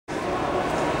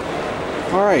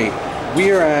Alright, we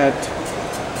are at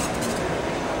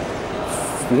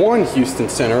 1 Houston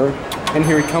Center, and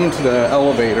here we come to the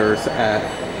elevators at,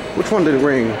 which one did it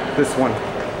ring? This one.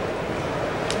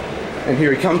 And here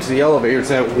we come to the elevators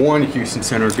at 1 Houston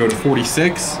Center. Go to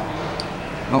 46.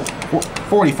 Oh,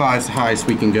 45 is the highest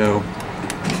we can go.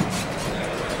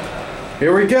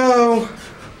 Here we go.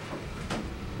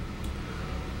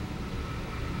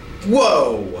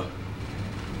 Whoa!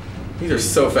 These are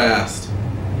so fast.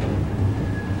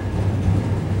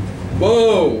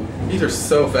 Whoa! These are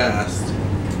so fast.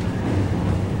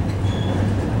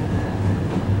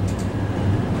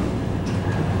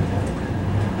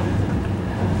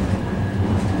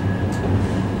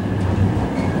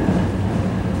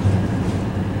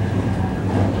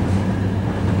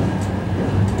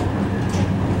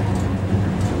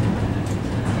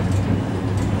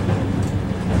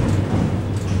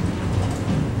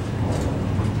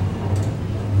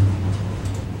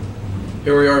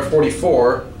 Here we are at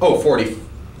 44. Oh,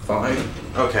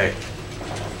 45. Okay.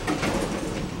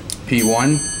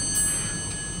 P1.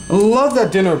 I love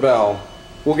that dinner bell.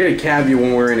 We'll get a cabbie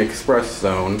when we're in express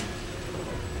zone.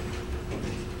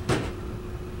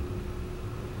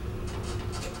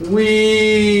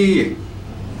 Whee!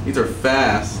 These are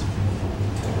fast.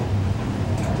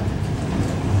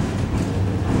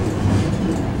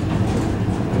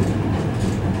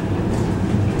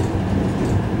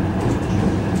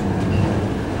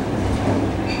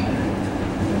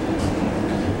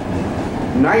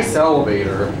 Nice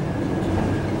elevator.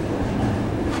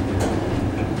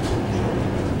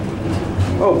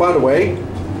 Oh, by the way,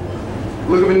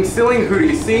 look, I'm instilling. Who do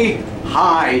you see?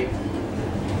 Hi.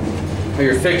 Oh,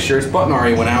 your fixtures. Button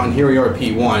already went out, and here we are at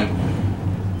P1.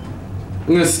 I'm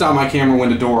gonna stop my camera when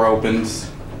the door opens.